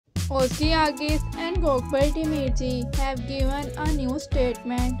Özge, yagiz and Gökberk demirci have given a new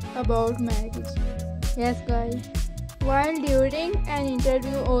statement about marriage. Yes guys, while during an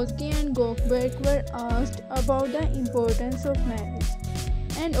interview Özge and Gökberk were asked about the importance of marriage,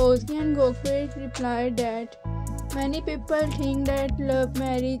 and Özge and Gökberk replied that many people think that love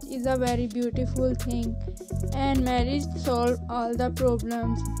marriage is a very beautiful thing and marriage solves all the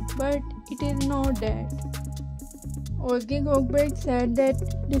problems, but it is not that. Özge Gökberk said that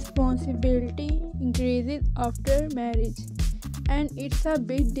responsibility increases after marriage and it's a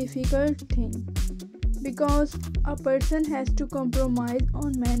bit difficult thing because a person has to compromise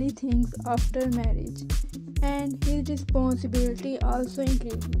on many things after marriage and his responsibility also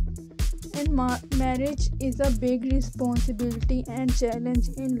increases. And marriage is a big responsibility and challenge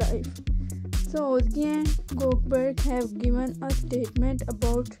in life. So Özge and Gökberk have given a statement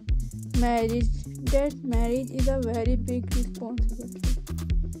about marriage, that marriage is a very big responsibility.